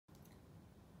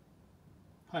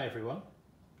Hi everyone.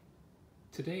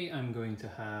 Today I'm going to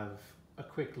have a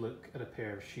quick look at a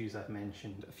pair of shoes I've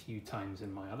mentioned a few times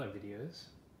in my other videos.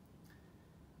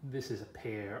 This is a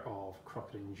pair of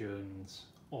Crockett & Jones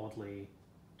Audley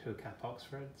toe cap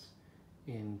Oxfords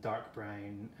in dark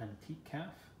brown antique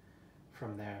calf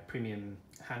from their premium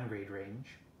Handgrade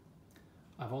range.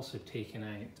 I've also taken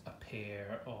out a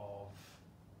pair of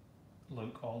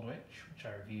Loke Aldwych, which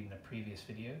I reviewed in a previous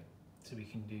video, so we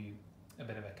can do a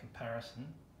bit of a comparison.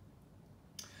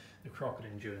 The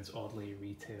Crockett & Jones Audley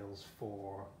retails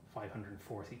for £540,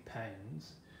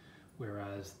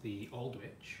 whereas the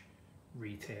Aldwych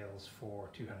retails for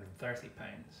 £230.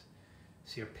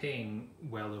 So you're paying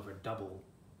well over double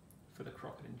for the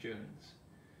Crockett & Jones.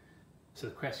 So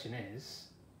the question is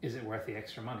it worth the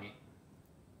extra money?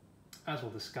 As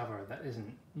we'll discover, that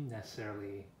isn't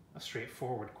necessarily a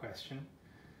straightforward question,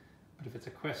 but if it's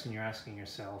a question you're asking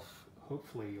yourself,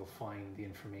 hopefully you'll find the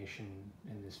information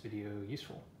in this video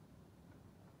useful.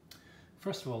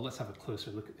 First of all, let's have a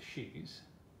closer look at the shoes.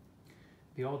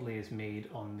 The Audley is made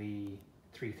on the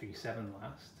 337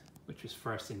 last, which was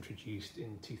first introduced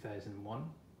in 2001.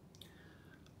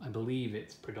 I believe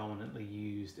it's predominantly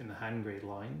used in the Handgrade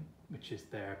line, which is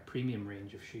their premium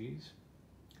range of shoes.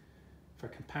 For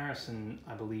comparison,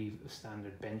 I believe the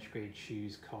standard bench grade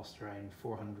shoes cost around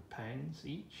 £400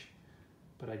 each,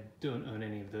 but I don't own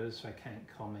any of those, so I can't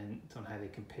comment on how they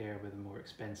compare with the more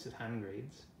expensive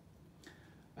Handgrades.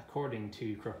 According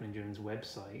to Crockett & Jones'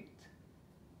 website,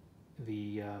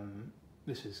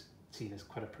 this was seen as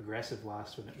quite a progressive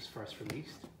last when it was first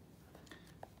released.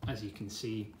 As you can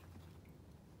see,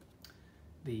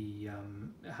 it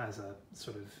has a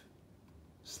sort of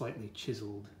slightly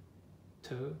chiseled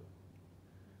toe,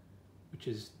 which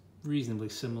is reasonably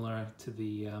similar to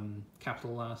the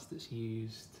capital last that's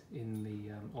used in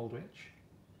the Aldwych.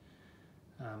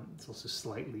 It's also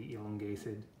slightly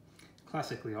elongated.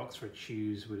 Classically, Oxford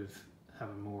shoes would have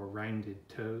a more rounded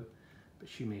toe, but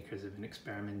shoemakers have been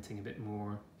experimenting a bit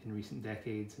more in recent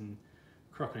decades, and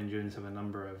Crockett & Jones have a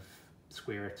number of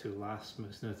square toe lasts,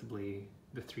 most notably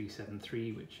the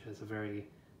 373, which has a very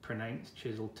pronounced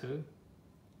chiseled toe.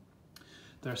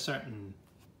 There are certain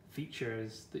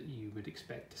features that you would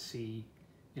expect to see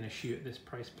in a shoe at this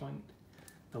price point.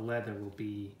 The leather will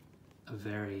be a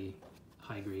very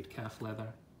high-grade calf leather.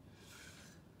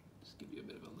 Just give you a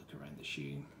bit of a look around the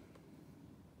shoe.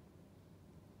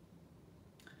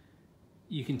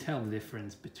 You can tell the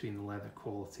difference between the leather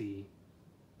quality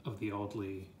of the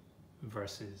Audley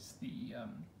versus the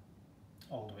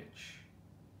Aldwych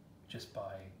just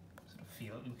by sort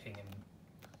of looking and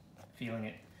feeling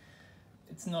it.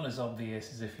 It's not as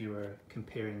obvious as if you were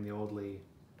comparing the Audley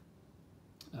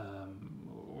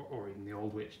or even the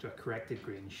Aldwych to a corrected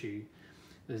grain shoe.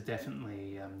 There's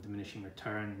definitely diminishing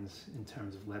returns in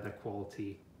terms of leather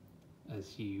quality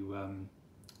as you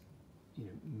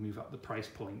move up the price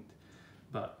point,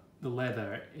 but the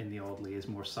leather in the Audley is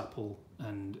more supple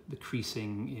and the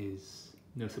creasing is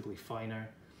notably finer.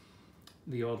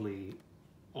 The Audley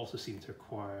also seems to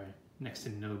require next to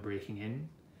no breaking in.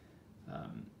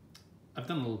 I've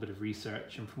done a little bit of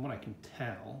research, and from what I can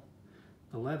tell,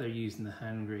 the leather used in the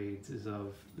Handgrades is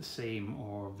of the same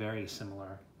or very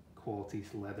similar quality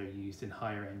to leather used in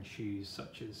higher end shoes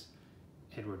such as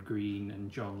Edward Green and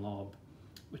John Lobb,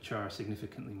 which are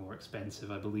significantly more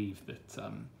expensive. I believe that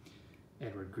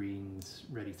Edward Green's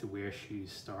ready to wear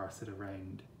shoes start at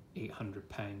around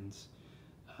 £800,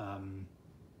 and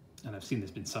I've seen there's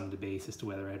been some debate as to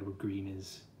whether Edward Green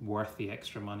is worth the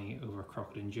extra money over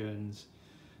Crockett & Jones.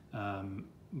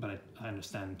 But I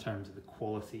understand in terms of the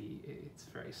quality, it's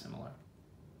very similar.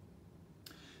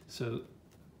 So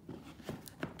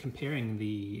comparing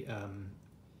the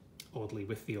Audley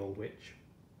with the Aldwych,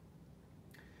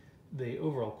 the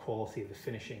overall quality of the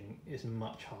finishing is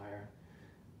much higher.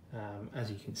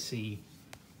 As you can see,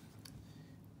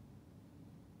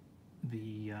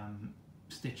 the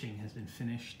stitching has been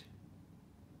finished.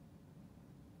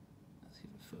 Let's see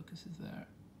if the focus is there.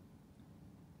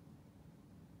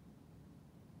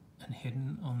 And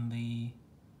hidden on the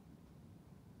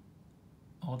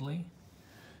Audley,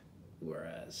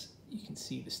 whereas you can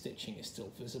see the stitching is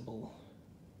still visible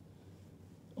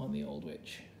on the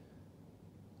Aldwych.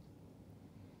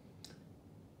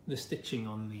 The stitching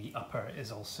on the upper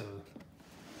is also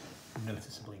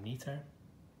noticeably neater.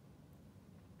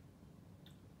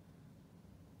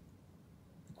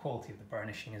 The quality of the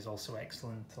burnishing is also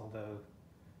excellent, although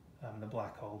the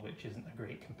black Aldwych isn't a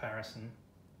great comparison.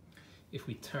 If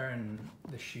we turn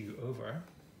the shoe over,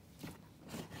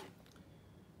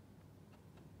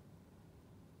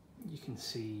 you can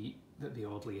see that the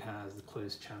Audley has the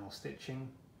closed channel stitching,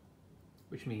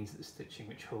 which means that the stitching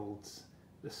which holds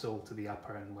the sole to the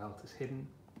upper and welt is hidden.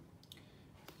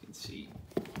 You can see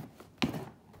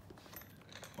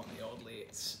on the Audley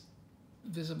it's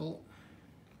visible.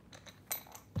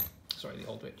 Sorry, the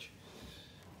Aldwych.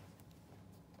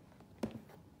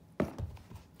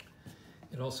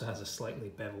 It also has a slightly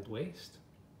beveled waist,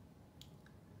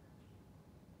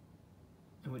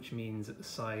 which means that the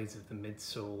sides of the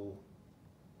midsole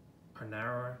are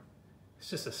narrower. It's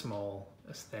just a small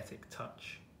aesthetic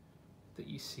touch that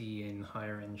you see in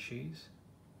higher end shoes.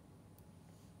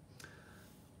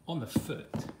 On the foot,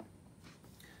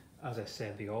 as I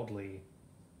said, the Audley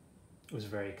was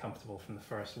very comfortable from the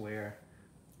first wear.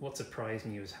 What surprised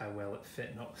me was how well it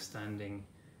fit, notwithstanding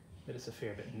that it's a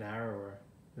fair bit narrower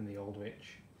than the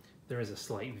Aldwych. There is a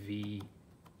slight V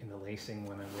in the lacing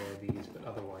when I wear these, but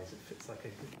otherwise it fits like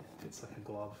a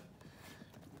glove.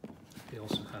 They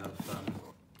also have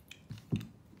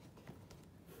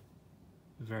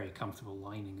very comfortable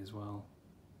lining as well.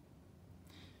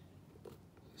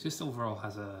 It just overall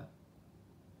has a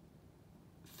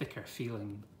thicker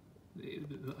feeling.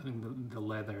 I think the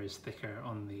leather is thicker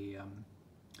on the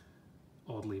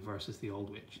Audley versus the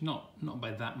Aldwych. Not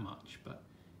by that much, but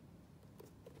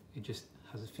it just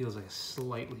feels like a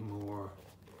slightly more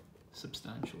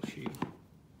substantial shoe.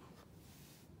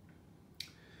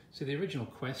 So the original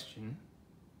question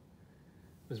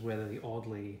was whether the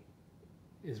Audley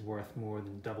is worth more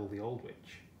than double the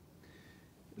Aldwych.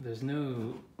 There's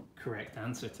no correct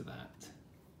answer to that,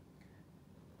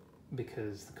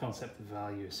 because the concept of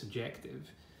value is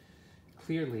subjective.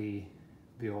 Clearly,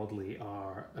 the Audley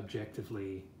are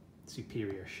objectively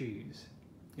superior shoes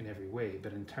in every way,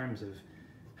 but in terms of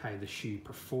how the shoe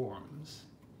performs,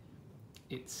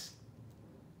 it's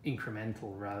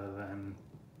incremental rather than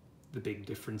the big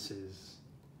differences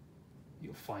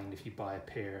you'll find if you buy a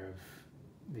pair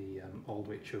of the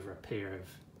Aldwych over a pair of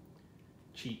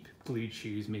cheap glued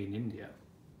shoes made in India.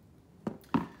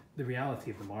 The reality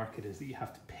of the market is that you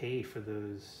have to pay for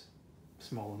those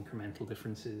small incremental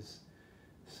differences,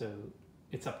 so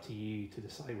it's up to you to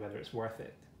decide whether it's worth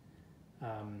it.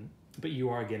 But you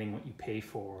are getting what you pay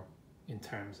for in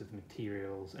terms of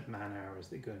materials and man hours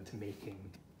that go into making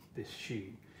this shoe.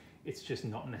 It's just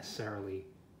not necessarily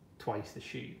twice the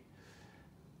shoe.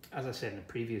 As I said in a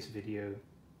previous video,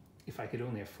 if I could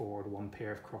only afford one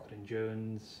pair of Crockett &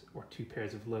 Jones or 2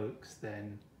 pairs of Lokes,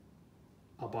 then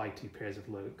I'll buy 2 pairs of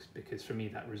Lokes, because for me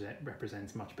that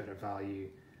represents much better value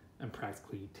and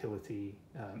practical utility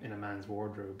in a man's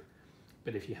wardrobe.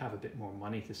 But if you have a bit more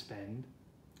money to spend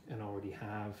and already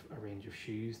have a range of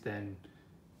shoes, then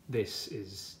this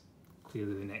is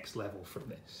clearly the next level for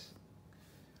this.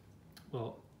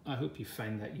 Well, I hope you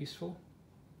found that useful.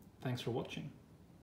 Thanks for watching.